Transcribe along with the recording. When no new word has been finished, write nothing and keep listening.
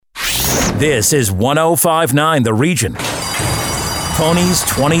This is 105.9 The Region. Ponies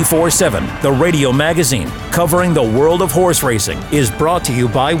 24/7, the radio magazine covering the world of horse racing, is brought to you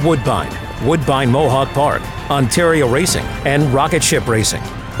by Woodbine, Woodbine Mohawk Park, Ontario Racing, and Rocket Ship Racing.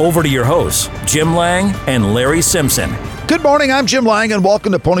 Over to your hosts, Jim Lang and Larry Simpson. Good morning, I'm Jim Lang, and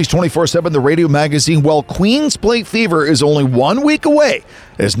welcome to Ponies 24/7, the radio magazine. Well, Queen's Plate Fever is only 1 week away,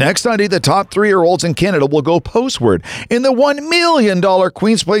 as next Sunday, the top 3-year-olds in Canada will go postward in the $1 million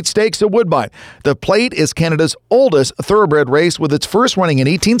Queen's Plate Stakes at Woodbine. The Plate is Canada's oldest thoroughbred race, with its first running in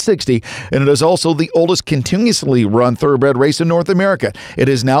 1860, and it is also the oldest continuously run thoroughbred race in North America. It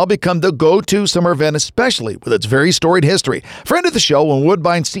has now become the go-to summer event, especially with its very storied history. Friend of the show and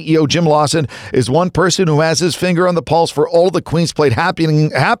Woodbine CEO Jim Lawson is one person who has his finger on the pulse for all the Queen's Plate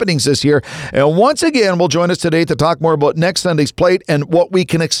happenings this year, and once again will join us today to talk more about next Sunday's Plate and what we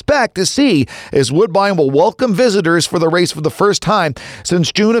can expect to see as Woodbine will welcome visitors for the race for the first time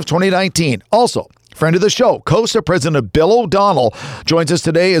since June of 2019. Also, friend of the show, COSA President Bill O'Donnell joins us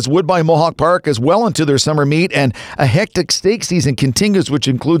today as Woodbine Mohawk Park is well into their summer meet, and a hectic stake season continues, which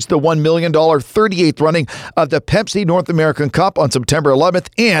includes the $1 million 38th running of the Pepsi North American Cup on September 11th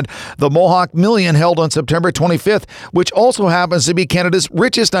and the Mohawk Million held on September 25th, which also happens to be Canada's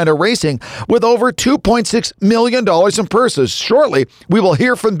richest night of racing with over $2.6 million in purses. Shortly, we will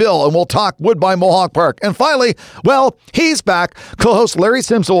hear from Bill and we'll talk Woodbine Mohawk Park. And finally, well, he's back. Co-host Larry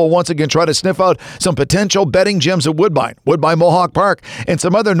Simpson will once again try to sniff out some potential betting gems at Woodbine, Woodbine Mohawk Park, and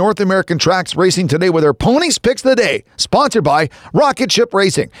some other North American tracks racing today with our Ponies Picks of the Day, sponsored by Rocket Ship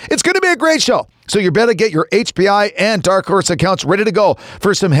Racing. It's going to be a great show, so you better get your HPI and Dark Horse accounts ready to go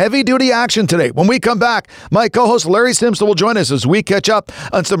for some heavy-duty action today. When we come back, my co-host Larry Simpson will join us as we catch up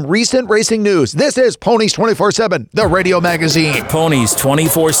on some recent racing news. This is Ponies 24/7, the radio magazine. Ponies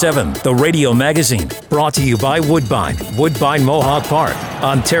 24/7, the radio magazine, brought to you by Woodbine, Woodbine Mohawk Park,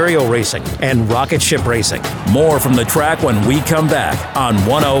 Ontario Racing, and Rocket Ship Racing. More from the track when we come back on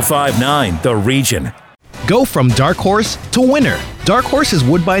 105.9 The Region. Go from Dark Horse to winner. Dark Horse is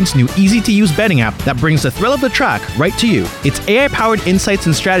Woodbine's new easy-to-use betting app that brings the thrill of the track right to you. Its AI-powered insights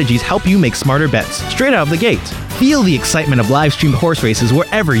and strategies help you make smarter bets straight out of the gate. Feel the excitement of live-streamed horse races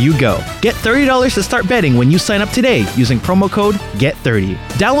wherever you go. Get $30 to start betting when you sign up today using promo code GET30.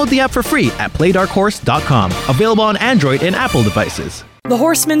 Download the app for free at playdarkhorse.com. Available on Android and Apple devices. The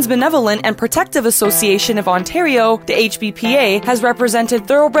Horsemen's Benevolent and Protective Association of Ontario, the HBPA, has represented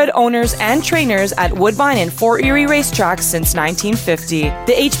thoroughbred owners and trainers at Woodbine and Fort Erie racetracks since 1950.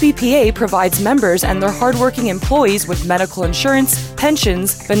 The HBPA provides members and their hardworking employees with medical insurance,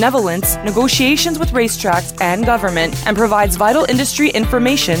 pensions, benevolence, negotiations with racetracks and government, and provides vital industry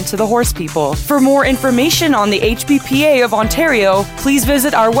information to the horse people. For more information on the HBPA of Ontario, please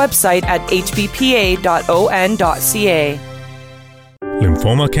visit our website at hbpa.on.ca.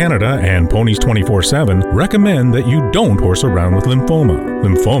 Lymphoma Canada and Ponies 24/7 recommend that you don't horse around with lymphoma.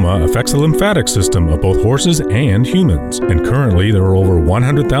 Lymphoma affects the lymphatic system of both horses and humans, and currently there are over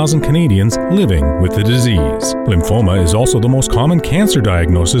 100,000 Canadians living with the disease. Lymphoma is also the most common cancer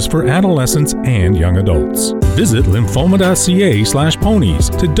diagnosis for adolescents and young adults. Visit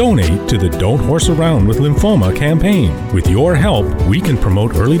lymphoma.ca/ponies to donate to the Don't Horse Around with Lymphoma campaign. With your help, we can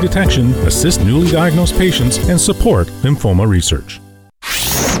promote early detection, assist newly diagnosed patients, and support lymphoma research.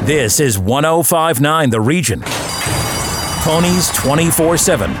 This is 105.9 The Region. Ponies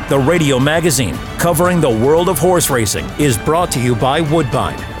 24/7, the radio magazine covering the world of horse racing, is brought to you by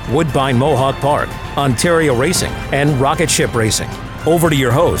Woodbine, Woodbine Mohawk Park, Ontario Racing, and Rocket Ship Racing. Over to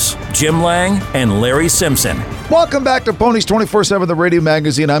your hosts, Jim Lang and Larry Simpson. Welcome back to Ponies 24/7, the radio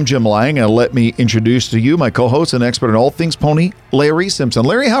magazine. I'm Jim Lang, and let me introduce to you my co-host and expert in all things pony, Larry Simpson.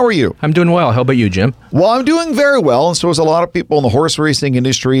 Larry, how are you? I'm doing well. How about you, Jim? Well, I'm doing very well, and so is a lot of people in the horse racing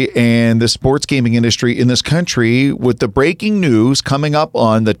industry and the sports gaming industry in this country, with the breaking news coming up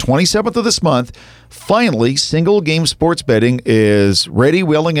on the 27th of this month. Finally, single game sports betting is ready,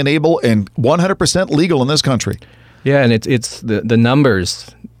 willing, and able, and 100% legal in this country. Yeah, and it's the numbers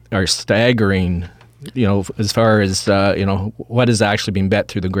are staggering, as far as, what has actually been bet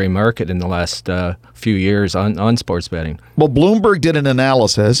through the gray market in the last few years on sports betting. Well, Bloomberg did an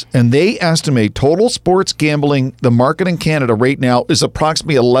analysis, and they estimate total sports gambling, the market in Canada right now is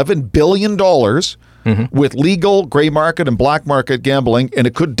approximately $11 billion with legal gray market and black market gambling, and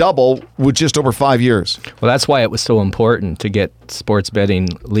it could double with just over 5 years. Well, that's why it was so important to get sports betting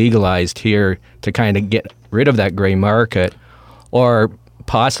legalized here, to kind of get rid of that gray market, or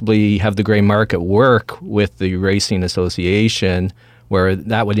possibly have the gray market work with the Racing Association where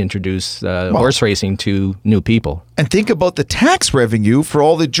that would introduce horse racing to new people. And think about the tax revenue for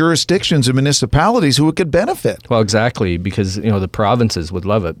all the jurisdictions and municipalities who it could benefit. Well, exactly, because the provinces would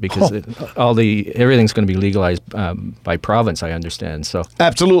love it, because everything's going to be legalized by province, I understand. So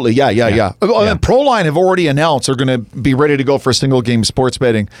absolutely, yeah. And Proline have already announced they're going to be ready to go for single game sports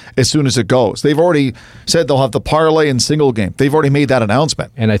betting as soon as it goes. They've already said they'll have the parlay and single game. They've already made that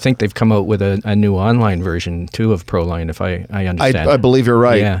announcement. And I think they've come out with a new online version too of Proline, if I understand. I believe you're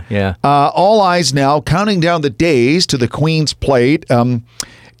right. Yeah. All eyes now counting down the days to the Queen's Plate.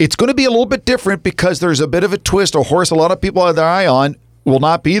 It's going to be a little bit different because there's a bit of a twist. A horse a lot of people have their eye on will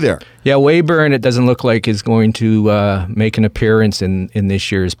not be there. Yeah, Weyburn, it doesn't look like is going to make an appearance in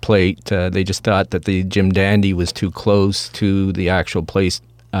this year's plate. They just thought that the Jim Dandy was too close to the actual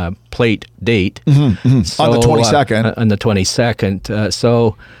plate date. So, on the 22nd. On the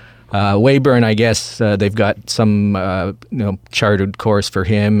 22nd. Weyburn, I guess they've got some chartered course for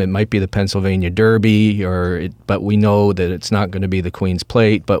him. It might be the Pennsylvania Derby, but we know that it's not going to be the Queen's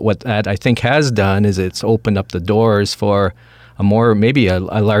Plate. But what that I think has done is it's opened up the doors for maybe a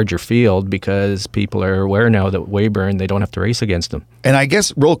larger field, because people are aware now that Weyburn, they don't have to race against him. And I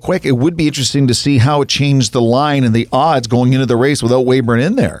guess real quick, it would be interesting to see how it changed the line and the odds going into the race without Weyburn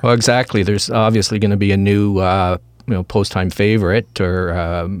in there. Well, exactly. There's obviously going to be a new post-time favorite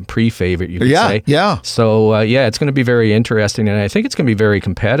or pre-favorite, you could say. Yeah. So, it's going to be very interesting, and I think it's going to be very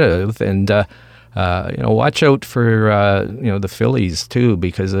competitive. And, watch out for, the fillies, too,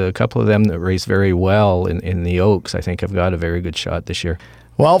 because a couple of them that race very well in the Oaks, I think, have got a very good shot this year.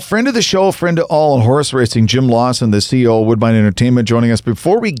 Well, friend of the show, friend of all in horse racing, Jim Lawson, the CEO of Woodbine Entertainment, joining us.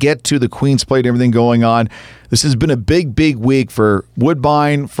 Before we get to the Queen's Plate and everything going on, this has been a big, big week for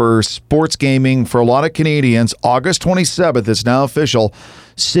Woodbine, for sports gaming, for a lot of Canadians. August 27th, it's now official.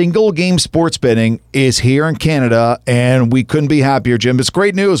 Single game sports betting is here in Canada, and we couldn't be happier, Jim. It's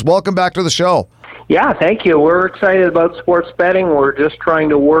great news. Welcome back to the show. Yeah, thank you. We're excited about sports betting. We're just trying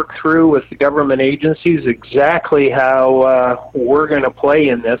to work through with the government agencies exactly how we're going to play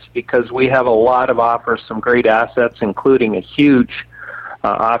in this, because we have a lot of offers, some great assets, including a huge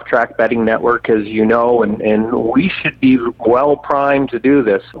off-track betting network, as you know, and we should be well primed to do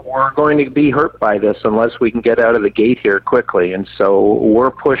this. We're going to be hurt by this unless we can get out of the gate here quickly, and so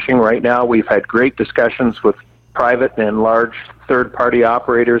we're pushing right now. We've had great discussions with private and large third-party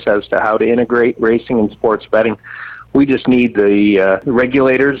operators as to how to integrate racing and sports betting. We just need the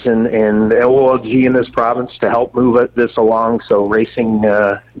regulators and OLG in this province to help move this along so racing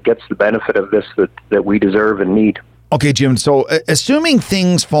gets the benefit of this that we deserve and need. Okay, Jim, so assuming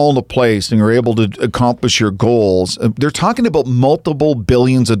things fall into place and you're able to accomplish your goals, they're talking about multiple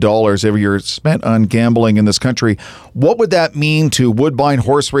billions of dollars every year spent on gambling in this country. What would that mean to Woodbine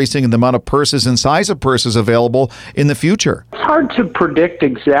horse racing and the amount of purses and size of purses available in the future? It's hard to predict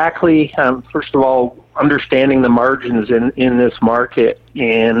exactly. First of all, understanding the margins in this market,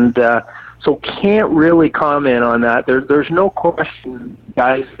 and so can't really comment on that. There's no question,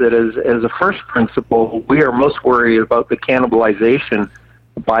 guys, that as a first principle, we are most worried about the cannibalization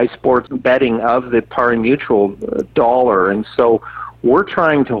by sports betting of the pari-mutuel dollar. And so we're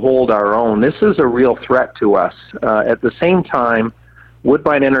trying to hold our own. This is a real threat to us. At the same time,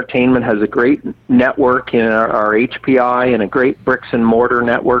 Woodbine Entertainment has a great network in our HPI and a great bricks and mortar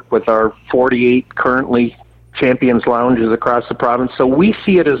network with our 48 currently Champions Lounges across the province. So we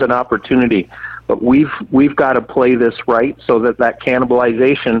see it as an opportunity, but we've got to play this right so that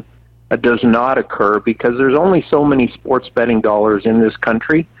cannibalization does not occur, because there's only so many sports betting dollars in this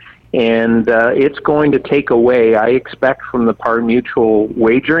country, and it's going to take away, I expect, from the pari-mutuel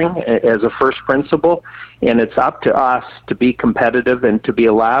wagering as a first principle, and it's up to us to be competitive and to be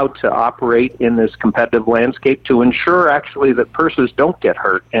allowed to operate in this competitive landscape to ensure actually that purses don't get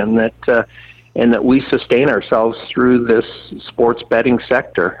hurt, and that we sustain ourselves through this sports betting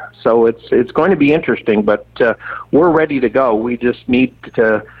sector. So it's going to be interesting, but we're ready to go. We just need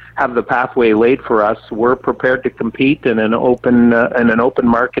to have the pathway laid for us. We're prepared to compete in an open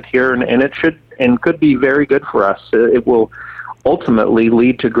market here, and it should and could be very good for us. It will ultimately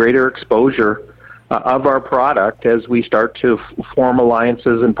lead to greater exposure of our product as we start to form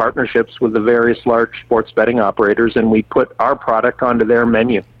alliances and partnerships with the various large sports betting operators, and we put our product onto their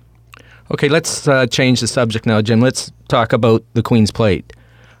menu. Okay, let's change the subject now, Jim. Let's talk about the Queen's Plate.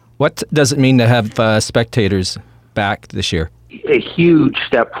 What does it mean to have spectators back this year? A huge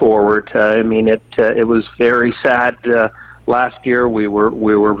step forward. I mean, it was very sad. Last year we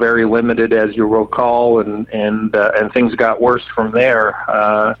were very limited, as you recall, and things got worse from there.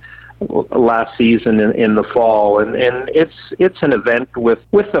 last season in the fall, and it's an event with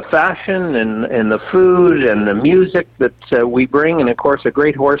the fashion and the food and the music that we bring, and of course a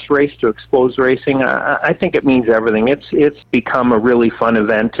great horse race to expose racing. I think it means everything. It's become a really fun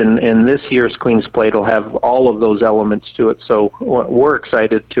event, and this year's Queen's Plate will have all of those elements to it. So we're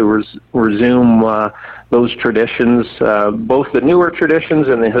excited to resume those traditions, both the newer traditions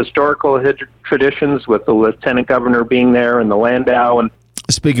and the historical traditions, with the Lieutenant Governor being there and the Landau. And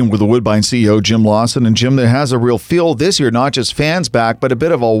speaking with the Woodbine CEO, Jim Lawson. And Jim, there has a real feel this year, not just fans back, but a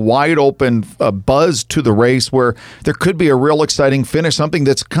bit of a wide open buzz to the race where there could be a real exciting finish, something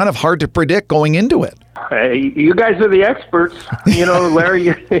that's kind of hard to predict going into it. You guys are the experts. You know,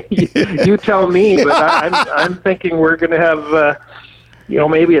 Larry, you tell me, but I'm thinking we're going to have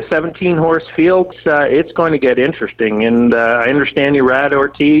maybe a 17-horse field. It's going to get interesting, and I understand Irad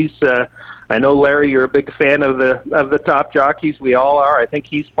Ortiz. I know, Larry, you're a big fan of the top jockeys. We all are. I think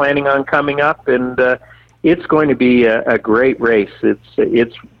he's planning on coming up, and it's going to be a great race.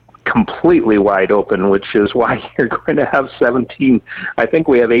 It's completely wide open, which is why you're going to have 17. I think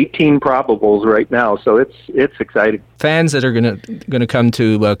we have 18 probables right now, so it's exciting. Fans that are going to come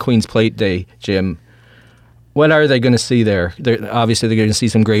to Queen's Plate Day, Jim, what are they going to see there? Obviously, they're going to see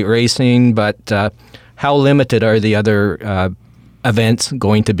some great racing, but how limited are the other events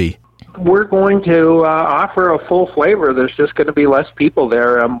going to be? We're going to offer a full flavor. There's just going to be less people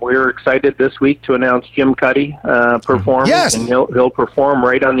there. We're excited this week to announce Jim Cuddy performing. Yes. And he'll perform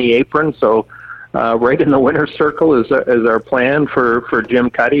right on the apron. So right in the winner's circle is our plan for Jim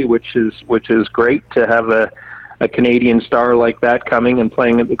Cuddy, which is great to have a Canadian star like that coming and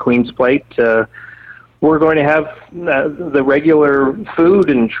playing at the Queen's Plate. We're going to have the regular food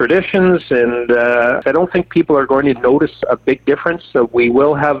and traditions, and I don't think people are going to notice a big difference. So we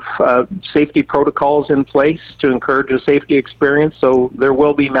will have safety protocols in place to encourage a safety experience. So there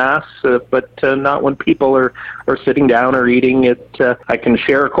will be masks, but not when people are sitting down or eating it. I can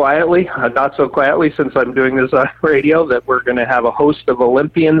share quietly, not so quietly since I'm doing this on radio, that we're going to have a host of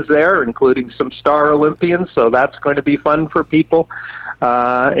Olympians there, including some star Olympians. So that's going to be fun for people.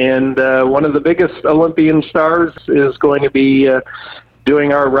 And one of the biggest Olympian stars is going to be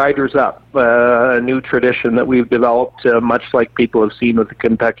doing our Riders Up, a new tradition that we've developed, much like people have seen with the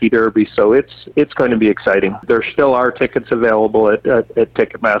Kentucky Derby. So it's going to be exciting. There still are tickets available at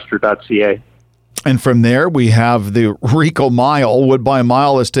Ticketmaster.ca. And from there, we have the Rico Mile. Woodbine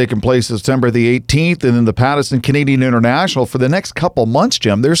Mile is taking place September the 18th, and then the Pattison Canadian International for the next couple months,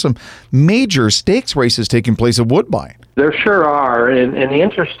 Jim. There's some major stakes races taking place at Woodbine. There sure are, and the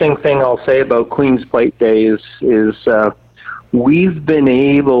interesting thing I'll say about Queen's Plate Day is we've been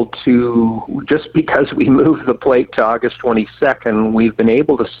able to, just because we moved the plate to August 22nd, we've been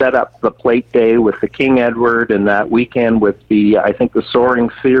able to set up the plate day with the King Edward, and that weekend with the Soaring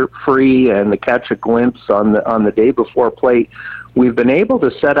Free and the Catch a Glimpse on the day before plate. We've been able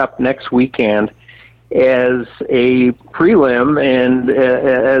to set up next weekend as a prelim and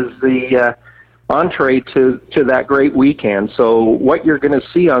as the entree to that great weekend. So what you're going to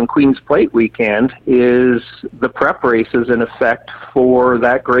see on Queen's Plate weekend is the prep races in effect for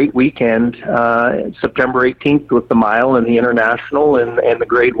that great weekend, September 18th with the Mile and the International and the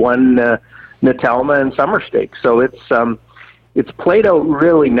Grade 1 Natelma and Summer Stakes. So it's played out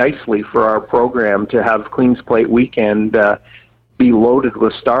really nicely for our program to have Queen's Plate weekend be loaded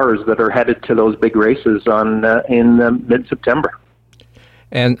with stars that are headed to those big races in mid-September.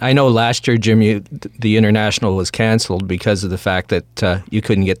 And I know last year, Jim, the International was canceled because of the fact that you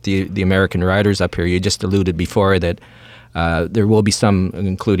couldn't get the American riders up here. You just alluded before that there will be some,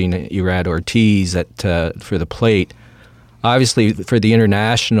 including Irad Ortiz, for the plate. Obviously, for the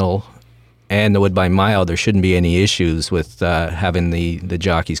International and the Woodbine Mile, there shouldn't be any issues with having the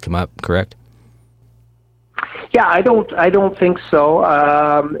jockeys come up, correct? Yeah, I don't think so.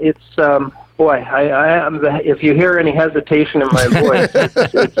 Boy, if you hear any hesitation in my voice,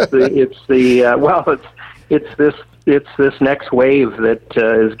 it's this next wave that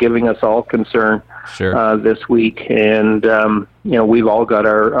is giving us all concern. Sure. This week, and we've all got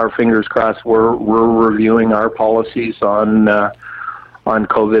our fingers crossed. We're reviewing our policies on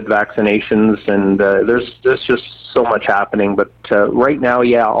COVID vaccinations, and there's just so much happening. But right now,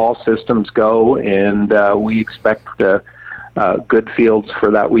 yeah, all systems go, and we expect good fields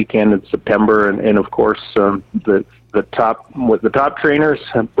for that weekend in September, and of course the top trainers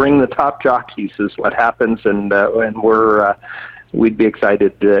bring the top jockeys is what happens, and we'd be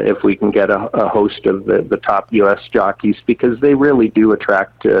excited if we can get a host of the top U.S. jockeys, because they really do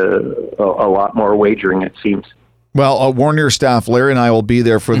attract a lot more wagering, it seems. Well, warn your staff. Larry and I will be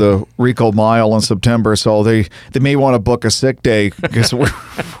there for the Rico Mile in September, so they may want to book a sick day because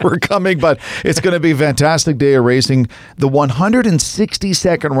we're coming. But it's going to be a fantastic day of racing. The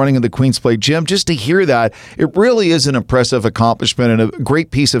 162nd running of the Queen's Plate. Jim, just to hear that, it really is an impressive accomplishment and a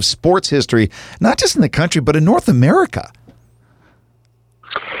great piece of sports history, not just in the country, but in North America.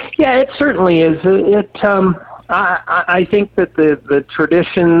 Yeah, it certainly is. I think that the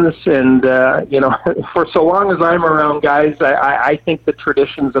traditions and, for so long as I'm around, guys, I think the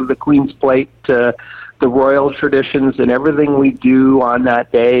traditions of the Queen's Plate, the royal traditions and everything we do on that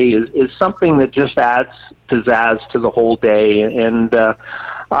day is something that just adds pizzazz to the whole day. And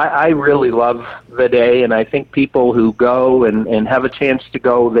I really love the day, and I think people who go and have a chance to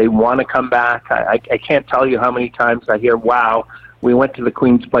go, they want to come back. I can't tell you how many times I hear, wow, we went to the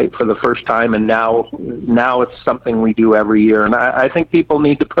Queen's Plate for the first time, and now it's something we do every year. And I think people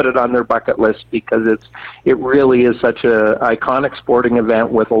need to put it on their bucket list because it really is such a iconic sporting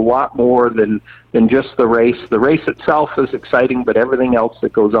event with a lot more than just the race. The race itself is exciting, but everything else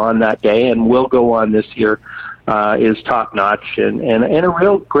that goes on that day and will go on this year is top notch and a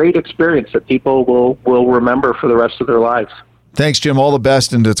real great experience that people will remember for the rest of their lives. Thanks, Jim. All the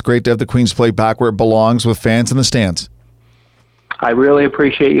best, and it's great to have the Queen's Plate back where it belongs with fans in the stands. I really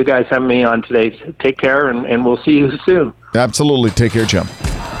appreciate you guys having me on today. Take care, and we'll see you soon. Absolutely. Take care, Jim.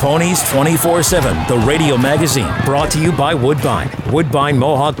 Ponies 24/7, the radio magazine, brought to you by Woodbine, Woodbine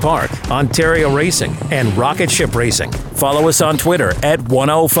Mohawk Park, Ontario Racing, and Rocket Ship Racing. Follow us on Twitter at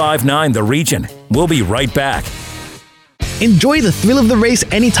 1059 The Region. We'll be right back. Enjoy the thrill of the race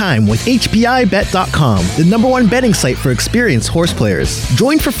anytime with HPIBet.com, the #1 betting site for experienced horse players.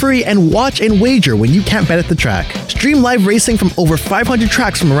 Join for free and watch and wager when you can't bet at the track. Stream live racing from over 500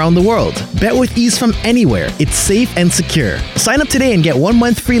 tracks from around the world. Bet with ease from anywhere. It's safe and secure. Sign up today and get 1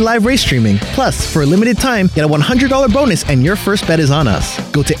 month free live race streaming. Plus, for a limited time, get a $100 bonus and your first bet is on us.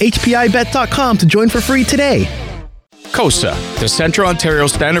 Go to HPIBet.com to join for free today. COSA, the Central Ontario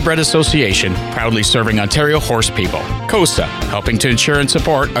Standardbred Association, proudly serving Ontario horse people. COSA, helping to ensure and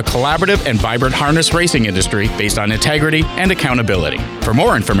support a collaborative and vibrant harness racing industry based on integrity and accountability. For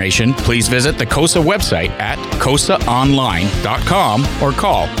more information, please visit the COSA website at cosaonline.com or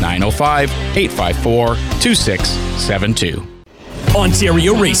call 905-854-2672.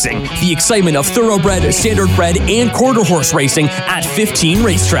 Ontario Racing, the excitement of thoroughbred, standardbred, and quarter horse racing at 15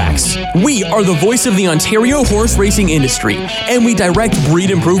 racetracks. We are the voice of the Ontario horse racing industry, and we direct breed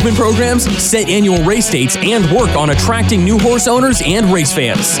improvement programs, set annual race dates, and work on attracting new horse owners and race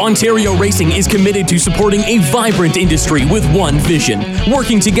fans. Ontario Racing is committed to supporting a vibrant industry with one vision,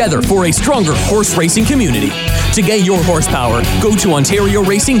 working together for a stronger horse racing community. To get your horsepower, go to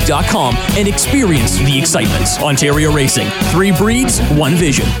OntarioRacing.com and experience the excitement. Ontario Racing, 3 breeds, 1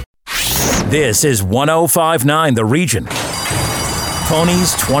 vision. This is 1059 The Region.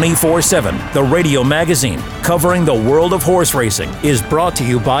 Ponies 24/7, the radio magazine covering the world of horse racing, is brought to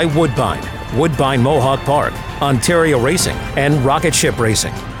you by Woodbine, Woodbine Mohawk Park, Ontario Racing, and Rocket Ship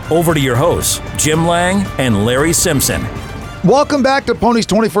Racing. Over to your hosts, Jim Lang and Larry Simpson. Welcome back to Ponies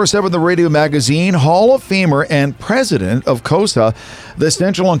 24/7, the radio magazine. Hall of Famer and president of COSA, the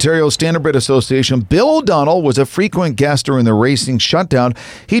Central Ontario Standardbred Association, Bill O'Donnell, was a frequent guest during the racing shutdown.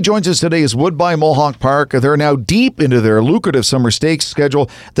 He joins us today as Woodbine Mohawk Park. They're now deep into their lucrative summer stakes schedule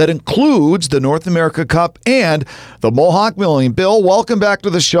that includes the North America Cup and the Mohawk Million. Bill, welcome back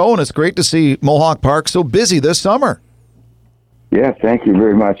to the show, and it's great to see Mohawk Park so busy this summer. Yeah, thank you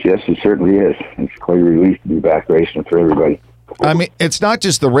very much. Yes, it certainly is. It's quite a relief to be back racing for everybody. I mean, it's not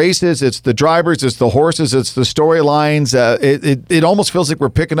just the races, it's the drivers, it's the horses, it's the storylines. It almost feels like we're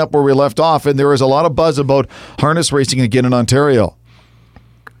picking up where we left off, and there is a lot of buzz about harness racing again in Ontario.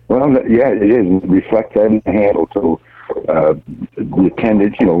 Well, yeah, it is. It reflects that in the handle. So the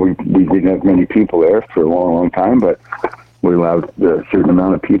attendance, we didn't have many people there for a long, long time, but we allowed a certain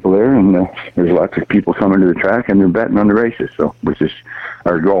amount of people there, and there's lots of people coming to the track, and they're betting on the races, so which is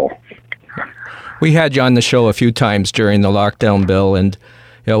our goal. We had you on the show a few times during the lockdown, Bill, and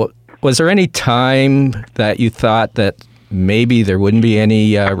was there any time that you thought that maybe there wouldn't be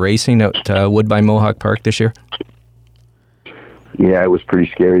any racing at Woodbine Mohawk Park this year? Yeah, it was pretty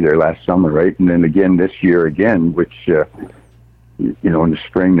scary there last summer, right? And then again this year again, which, in the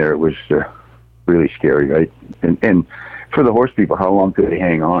spring there, it was really scary, right? And for the horse people, how long could they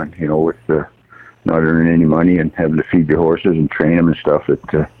hang on, with not earning any money and having to feed your horses and train them and stuff?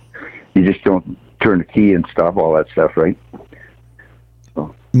 That you just don't turn the key and stop all that stuff, right?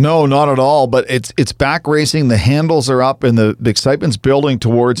 So. No, not at all. But it's back racing. The handles are up, and the excitement's building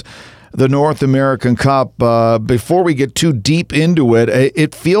towards the North American Cup. Before we get too deep into it,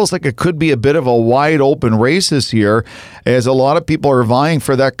 it feels like it could be a bit of a wide open race this year, as a lot of people are vying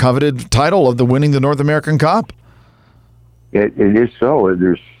for that coveted title of winning the North American Cup. It is so.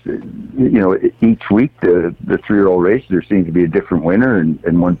 There's, each week the 3-year-old race, there seems to be a different winner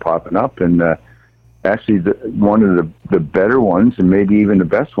and one popping up. And actually, one of the better ones, and maybe even the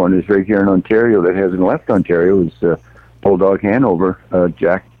best one, is right here in Ontario that hasn't left Ontario, is Bulldog Hanover,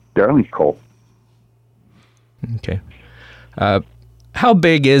 Jack Darling's colt. Okay. How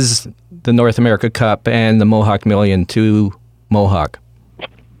big is the North America Cup and the Mohawk Million to Mohawk?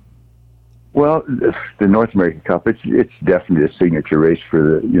 Well, the North American Cup, it's definitely a signature race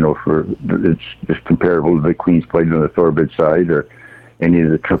it's just comparable to the Queen's Plate on the Thoroughbred side or any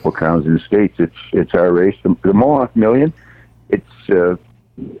of the Triple Crowns in the States. It's our race. The Mohawk Million, it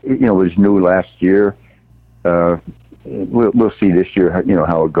was new last year. We'll see this year,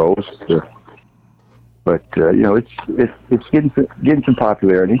 how it goes. But it's getting some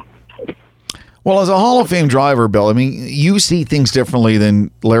popularity. Well, as a Hall of Fame driver, Bill, I mean, you see things differently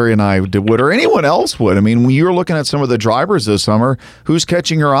than Larry and I would, or anyone else would. I mean, when you're looking at some of the drivers this summer, who's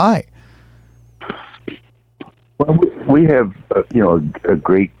catching your eye? Well, we have, a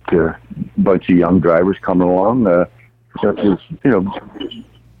great bunch of young drivers coming along.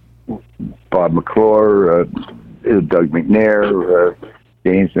 Bob McClure, Doug McNair,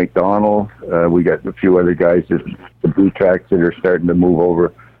 James McDonald. We got a few other guys at the blue tracks that are starting to move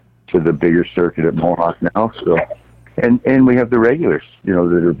over to the bigger circuit at Mohawk now. So, and we have the regulars,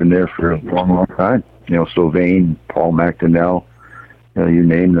 that have been there for a long, long time. Sylvain, Paul McDonnell, you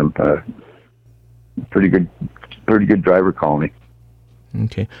name them. Pretty good driver colony.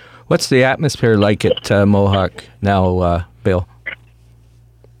 Okay. What's the atmosphere like at Mohawk now, Bill?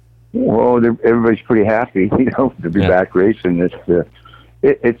 Well, everybody's pretty happy, to be back racing.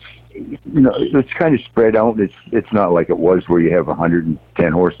 It's kind of spread out. It's not like it was where you have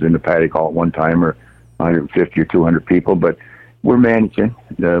 110 horses in the paddock all at one time, or 150 or 200 people. But we're managing.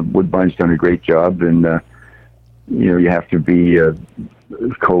 Woodbine's done a great job, and you have to be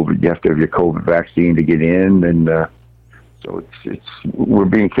COVID. You have to have your COVID vaccine to get in, and so we're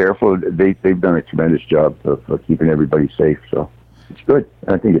being careful. They've done a tremendous job of keeping everybody safe. So it's good.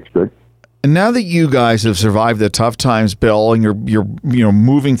 I think it's good. And now that you guys have survived the tough times, Bill, and you're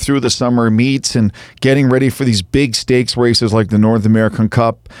moving through the summer meets and getting ready for these big stakes races like the North American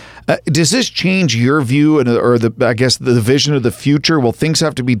Cup, does this change your view or the vision of the future? Will things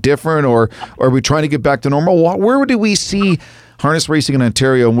have to be different, or are we trying to get back to normal? Where do we see harness racing in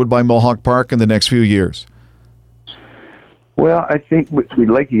Ontario and Woodbine Mohawk Park in the next few years? Well, I think we'd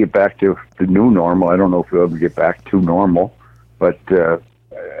like to get back to the new normal. I don't know if we'll ever get back to normal, but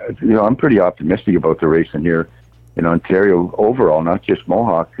I'm pretty optimistic about the racing here in Ontario overall, not just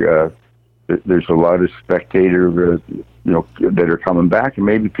Mohawk. There's a lot of spectators, that are coming back, and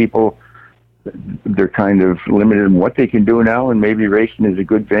maybe people, they're kind of limited in what they can do now, and maybe racing is a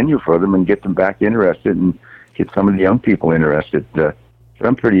good venue for them and get them back interested and get some of the young people interested. So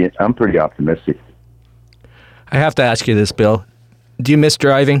I'm pretty optimistic. I have to ask you this, Bill. Do you miss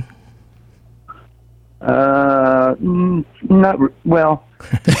driving? Not well.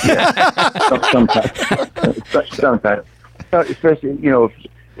 Yeah. Sometimes, especially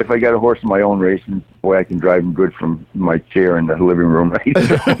if I got a horse of my own racing, boy, I can drive him good from my chair in the living room. Right?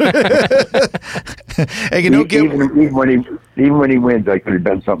 Hey, even when he wins, I could have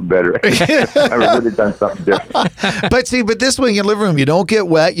done something better. I would have done something different. But this way in your living room, you don't get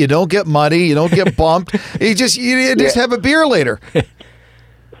wet, you don't get muddy, you don't get bumped. You just have a beer later.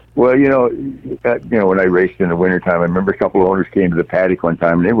 Well, when I raced in the wintertime, I remember a couple of owners came to the paddock one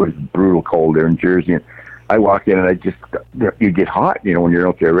time, and it was brutal cold there in Jersey. And I walked in, and you get hot, when you're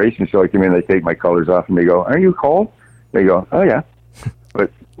out there racing. So I come in, I take my colors off, and they go, "Are you cold?" They go, "Oh, yeah."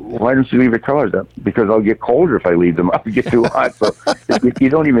 But why don't you leave your colors up? Because I'll get colder if I leave them up. You get too hot. So you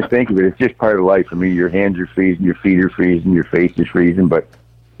don't even think of it. It's just part of life. I mean, your hands are freezing, your feet are freezing, your face is freezing, but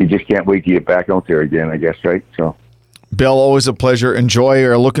you just can't wait to get back out there again, I guess, right? So. Bill, always a pleasure. Enjoy.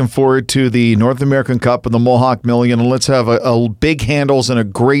 We're looking forward to the North American Cup and the Mohawk Million, and let's have a big handles and a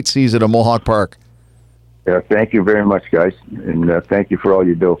great season at Mohawk Park. Yeah, thank you very much, guys, and thank you for all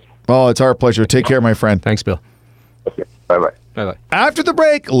you do. Oh, it's our pleasure. Take care, my friend. Thanks, Bill. Okay. Bye-bye. Bye-bye. After the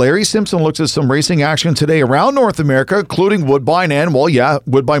break, Larry Simpson looks at some racing action today around North America, including Woodbine and,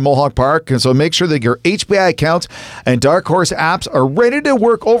 Woodbine Mohawk Park. And so make sure that your HPI accounts and Dark Horse apps are ready to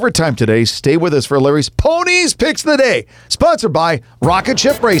work overtime today. Stay with us for Larry's Ponies Picks of the Day, sponsored by Rocket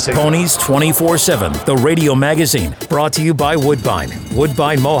Ship Racing. Ponies 24/7, the radio magazine, brought to you by Woodbine,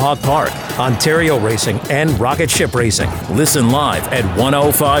 Woodbine Mohawk Park, Ontario Racing, and Rocket Ship Racing. Listen live at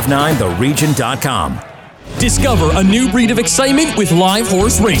 1059theregion.com. Discover a new breed of excitement with live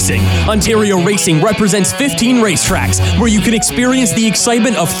horse racing. Ontario Racing represents 15 racetracks where you can experience the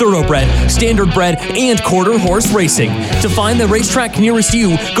excitement of thoroughbred, standardbred, and quarter horse racing. To find the racetrack nearest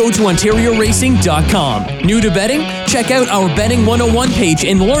you, go to OntarioRacing.com. New to betting? Check out our Betting 101 page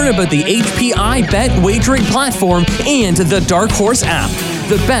and learn about the HPI Bet wagering platform and the Dark Horse app.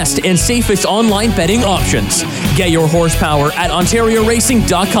 The best and safest online betting options. Get your horsepower at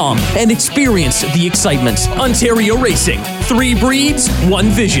OntarioRacing.com and experience the excitement. Ontario Racing. 3 breeds, 1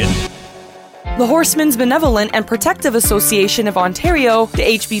 vision. The Horsemen's Benevolent and Protective Association of Ontario, the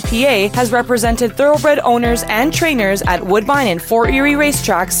HBPA, has represented thoroughbred owners and trainers at Woodbine and Fort Erie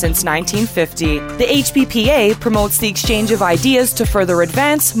racetracks since 1950. The HBPA promotes the exchange of ideas to further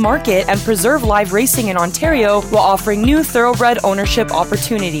advance, market, and preserve live racing in Ontario while offering new thoroughbred ownership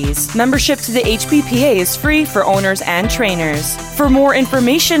opportunities. Membership to the HBPA is free for owners and trainers. For more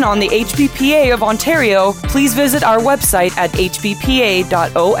information on the HBPA of Ontario, please visit our website at hbpa.on.ca.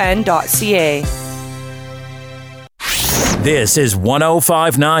 This is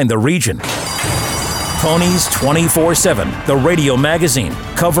 1059 The Region. Ponies 24/7, the radio magazine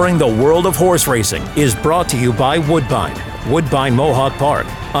covering the world of horse racing, is brought to you by Woodbine, Woodbine Mohawk Park,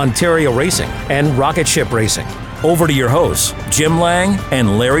 Ontario Racing, and Rocket Ship Racing. Over to your hosts, Jim Lang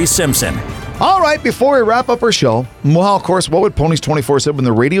and Larry Simpson. All right, before we wrap up our show, well, of course, what would Ponies 24/7,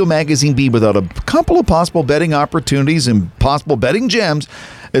 the radio magazine, be without a couple of possible betting opportunities and possible betting gems?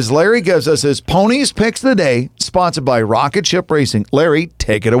 As Larry gives us his Ponies Picks of the Day, sponsored by Rocket Ship Racing. Larry,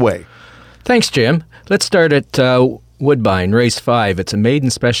 take it away. Thanks, Jim. Let's start at Woodbine, race 5. It's a maiden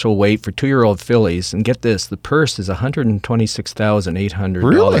special weight for 2-year-old fillies. And get this, the purse is $126,800.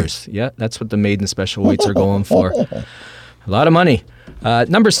 Really? Yeah, that's what the maiden special weights are going for. A lot of money.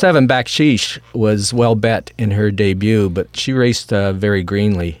 Number 7, Bakshish, was well bet in her debut, but she raced very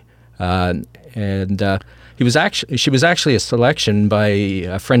greenly. She was actually a selection by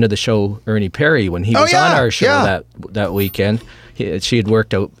a friend of the show, Ernie Perry, when he was on our show that weekend. She had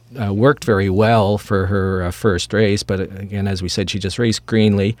worked very well for her first race, but again, as we said, she just raced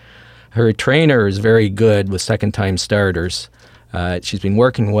greenly. Her trainer is very good with second-time starters. She's been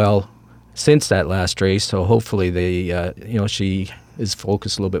working well since that last race, so hopefully she is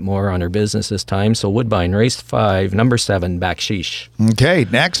focused a little bit more on her business this time. So Woodbine, race 5, number 7, Bakshish. Okay,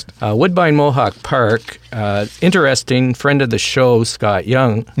 next. Woodbine Mohawk Park. Interesting, friend of the show, Scott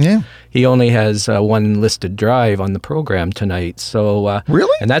Young. Yeah. He only has one listed drive on the program tonight. So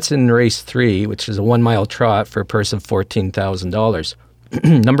really? And that's in race 3, which is a 1-mile trot for a purse of $14,000.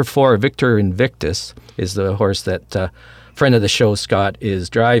 Number 4, Victor Invictus, is the horse that friend of the show, Scott, is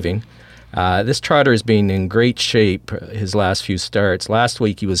driving. This trotter has been in great shape his last few starts. Last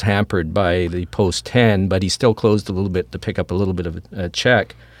week he was hampered by the post 10, but he still closed a little bit to pick up a little bit of a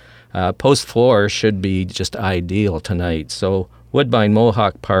check. Post 4 should be just ideal tonight. So Woodbine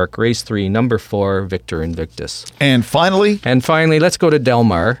Mohawk Park, race 3, number 4, Victor Invictus. And finally, let's go to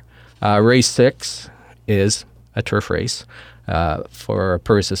Delmar. Race 6 is a turf race for a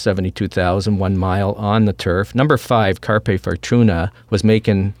purse of $72,000, 1 mile on the turf. Number 5, Carpe Fortuna, was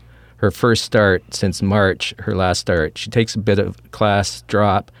making her first start since March, her last start. She takes a bit of class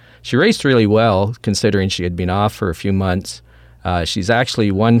drop. She raced really well, considering she had been off for a few months. She's actually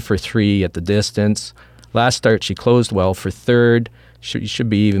 1 for 3 at the distance. Last start, she closed well for 3rd. She should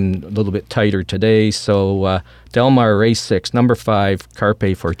be even a little bit tighter today. So Delmar, race 6, number 5,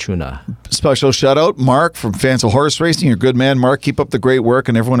 Carpe Fortuna. Special shout out, Mark from Fans of Horse Racing. You're a good man, Mark. Keep up the great work.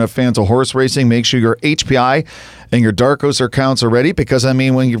 And everyone at Fans of Horse Racing, make sure your HPI and your Dark Horse accounts are ready, because I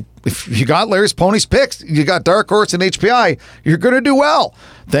mean, if you got Larry's Ponies Picks, you got Dark Horse and HPI, you're going to do well.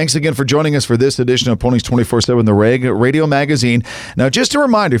 Thanks again for joining us for this edition of Ponies 24/7, the radio magazine. Now, just a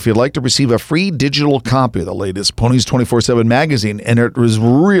reminder, if you'd like to receive a free digital copy of the latest Ponies 24/7 magazine, and it was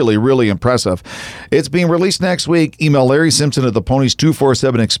really, really impressive, it's being released next week. Email Larry Simpson at the Ponies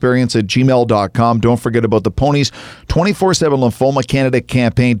 247experience at gmail.com. Don't forget about the Ponies 24/7 Lymphoma Canada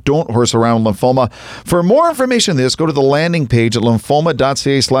campaign. Don't horse around with lymphoma. For more information on this, go to the landing page at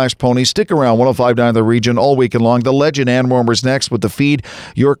lymphoma.ca/ Ponies. Stick around, 105.9 The Region all weekend long. The Legend and Warmers next with The Feed,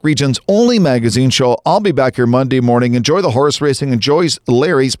 York Region's only magazine show. I'll be back here Monday morning. Enjoy the horse racing. Enjoy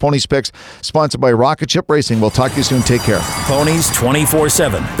Larry's Ponies Picks, sponsored by Rocket Ship Racing. We'll talk to you soon. Take care. Ponies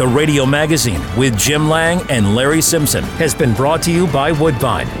 24/7, the radio magazine with Jim Lang and Larry Simpson, has been brought to you by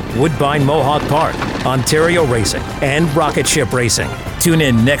Woodbine, Woodbine Mohawk Park, Ontario Racing, and Rocket Ship Racing. Tune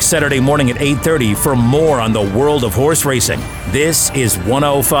in next Saturday morning at 8:30 for more on the world of horse racing. This is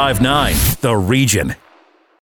 105.9 The Region.